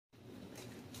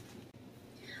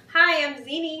Hi, I'm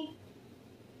Zini.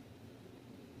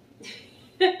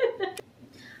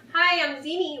 Hi, I'm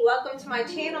Zini. Welcome to my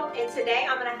channel, and today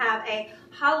I'm going to have a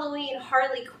Halloween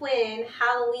Harley Quinn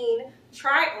Halloween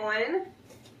try-on.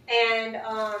 And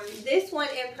this one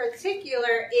in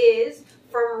particular is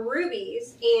from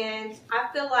Rubies, and I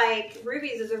feel like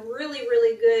Rubies is a really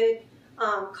good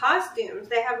costumes.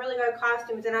 They have really good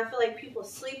costumes, and I feel like people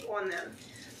sleep on them.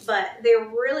 But they're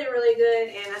really good,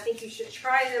 and I think you should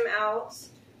try them out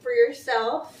for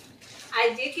yourself.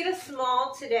 I did get a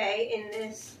small today in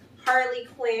this Harley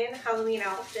Quinn Halloween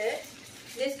outfit.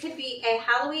 This could be a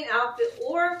Halloween outfit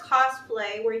or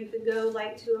cosplay where you could go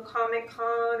like to a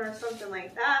Comic-Con or something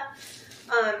like that.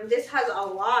 This has a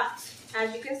lot.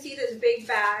 As you can see, this big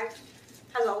bag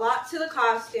has a lot to the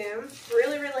costume.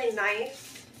 Really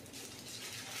nice.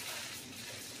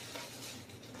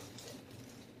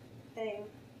 Dang.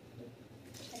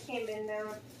 I can't bend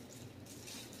down.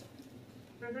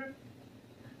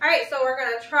 Alright, so we're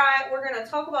gonna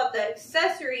talk about the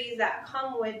accessories that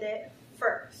come with it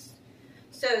first.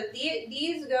 So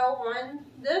these go on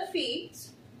the feet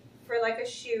for like a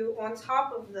shoe on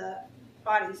top of the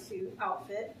bodysuit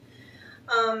outfit.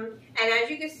 And as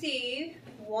you can see,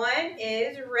 one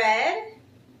is red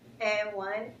and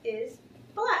one is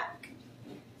black.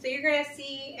 So you're gonna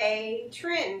see a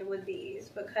trend with these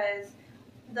because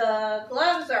the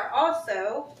gloves are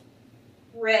also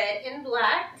red and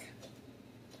black.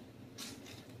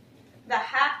 The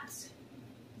hat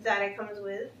that it comes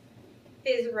with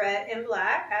is red and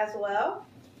black as well.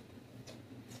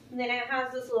 And then it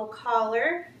has this little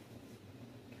collar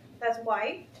that's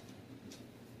white.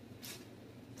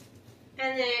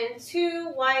 And then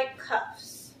two white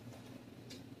cuffs.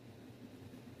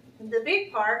 The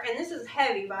big part, and this is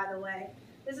heavy by the way.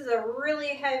 This is a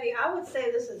really heavy, I would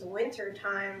say this is winter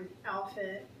time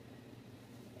outfit.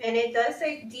 And it does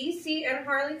say DC and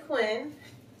Harley Quinn.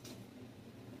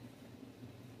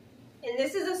 And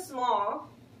this is a small.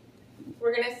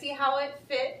 We're going to see how it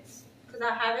fits because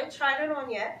I haven't tried it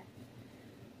on yet.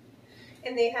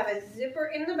 And they have a zipper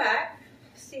in the back.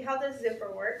 See how the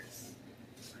zipper works.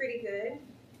 Pretty good.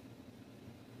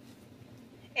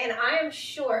 And I am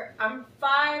short. I'm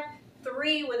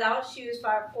 5'3" without shoes,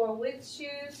 5'4" with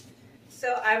shoes.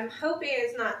 So I'm hoping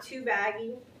it's not too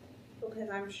baggy because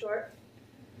I'm short.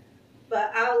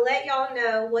 But I'll let y'all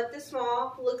know what the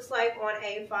small looks like on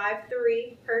a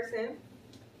 5'3" person.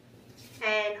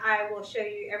 And I will show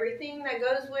you everything that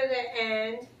goes with it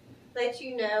and let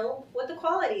you know what the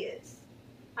quality is.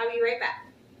 I'll be right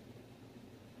back.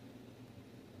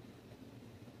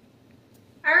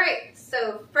 Alright,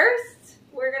 so first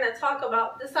we're going to talk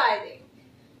about the sizing.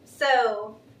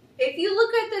 So if you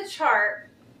look at the chart,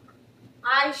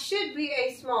 I should be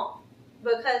a small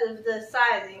because of the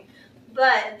sizing.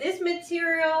 But this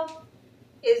material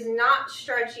is not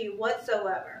stretchy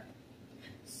whatsoever.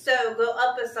 So go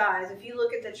up a size if you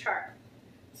look at the chart.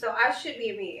 So I should be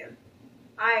a medium.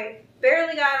 I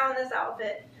barely got on this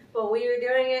outfit, but we are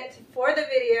doing it for the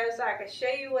video so I can show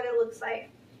you what it looks like.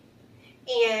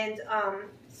 And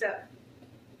so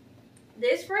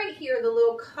this right here, the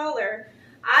little color,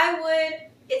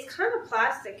 it's kind of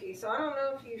plasticky, so I don't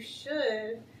know if you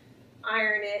should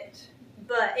iron it,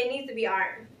 but it needs to be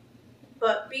ironed.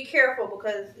 But be careful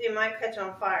because it might catch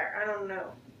on fire. I don't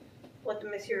know what the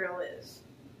material is.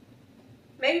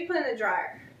 Maybe put in the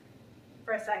dryer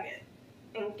for a second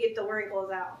and get the wrinkles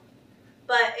out.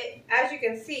 But as you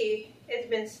can see, it's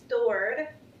been stored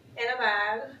in a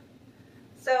bag.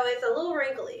 So it's a little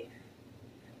wrinkly.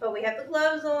 But we have the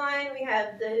gloves on. We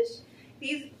have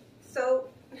so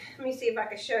let me see if I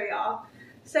can show y'all.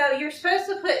 So you're supposed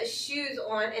to put shoes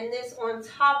on and this on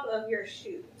top of your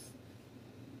shoes.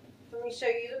 Let me show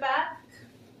you the back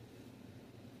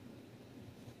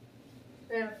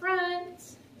and the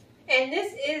front. And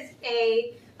this is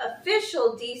a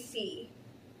official DC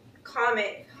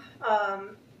comic,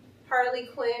 Harley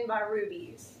Quinn by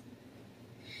Rubies.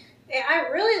 And I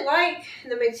really like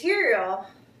the material.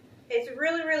 It's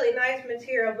really nice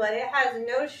material, but it has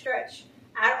no stretch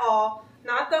at all.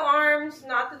 Not the arms,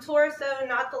 not the torso,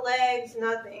 not the legs,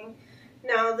 nothing.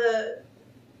 Now the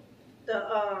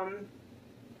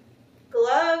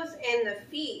gloves and the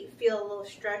feet feel a little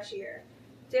stretchier.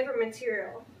 Different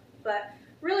material, but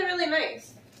really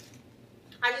nice.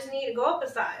 I just need to go up a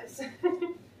size.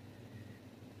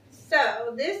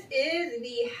 So this is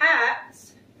the hat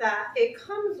that it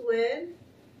comes with,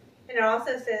 and it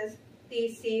also says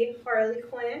DC Harley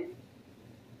Quinn.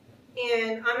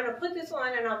 And I'm going to put this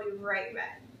on and I'll be right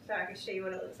back so I can show you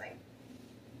what it looks like.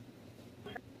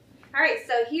 Alright,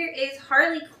 so here is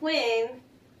Harley Quinn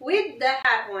with the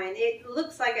hat on. It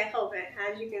looks like a helmet,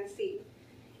 as you can see.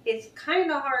 It's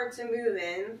kind of hard to move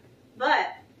in,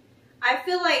 but I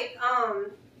feel like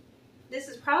this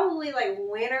is probably like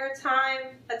winter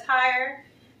time attire,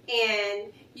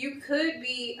 and you could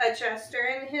be a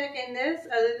jester in this,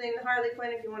 other than Harley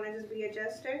Quinn. If you want to just be a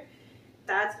jester,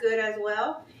 that's good as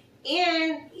well.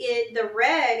 And the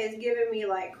red is giving me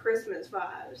like Christmas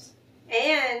vibes,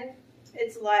 and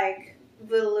it's like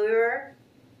velour,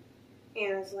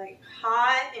 and it's like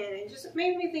hot, and it just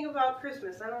made me think about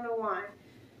Christmas. I don't know why.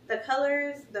 The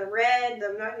colors, the red,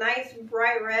 the nice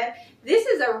bright red. This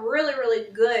is a really, really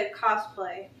good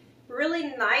cosplay.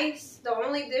 Really nice. The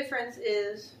only difference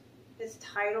is it's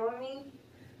tight on me.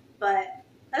 But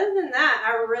other than that,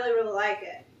 I really, really like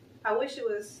it. I wish it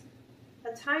was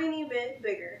a tiny bit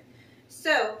bigger.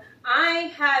 So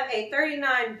I have a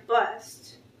 39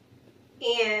 bust,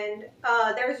 and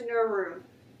there's no room.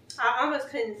 I almost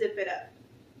couldn't zip it up.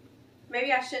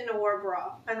 Maybe I shouldn't have wore a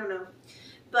bra. I don't know.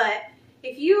 But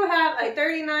if you have a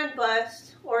 39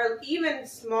 bust, or even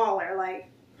smaller, like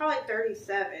probably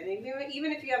 37,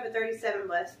 even if you have a 37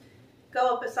 bust,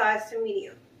 go up a size to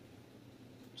medium.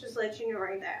 Just let you know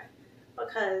right there.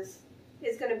 Because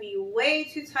it's going to be way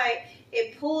too tight.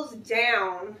 It pulls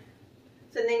down,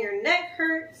 so then your neck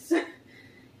hurts.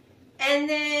 And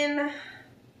then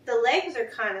the legs are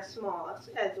kind of small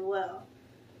as well.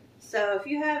 So if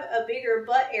you have a bigger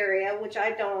butt area, which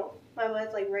I don't, my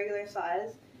butt's like regular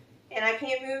size, and I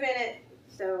can't move in it,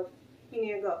 so you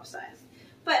need to go up a size.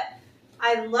 But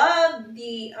I love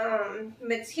the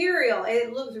material.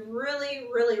 It looks really,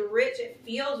 really rich. It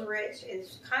feels rich.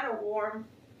 It's kind of warm.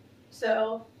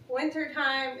 So winter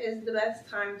time is the best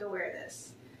time to wear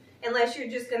this. Unless you're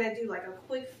just going to do like a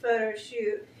quick photo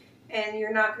shoot and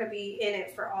you're not going to be in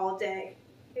it for all day.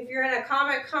 If you're in a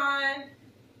Comic-Con,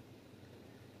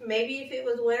 maybe if it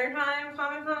was wintertime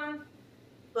Comic-Con,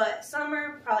 but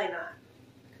summer, probably not.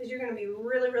 Because you're going to be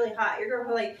really, really hot. You're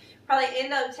going to probably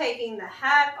end up taking the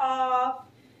hat off,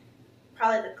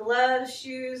 probably the gloves,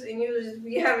 shoes, and you'll just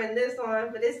be having this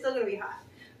on, but it's still going to be hot.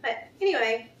 But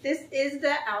anyway, this is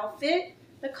the outfit,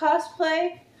 the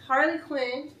cosplay, Harley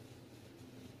Quinn.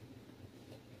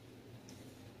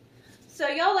 So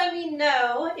y'all let me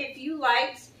know if you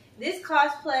liked this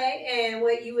cosplay and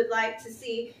what you would like to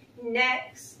see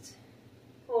next,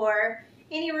 or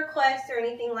any requests or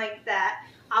anything like that.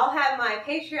 I'll have my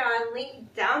Patreon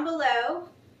link down below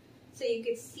so you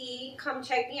could see, come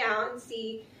check me out and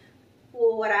see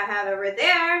what I have over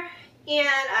there.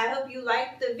 And I hope you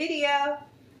liked the video.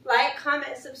 Like,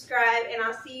 comment, subscribe, and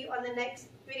I'll see you on the next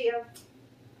video.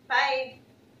 Bye.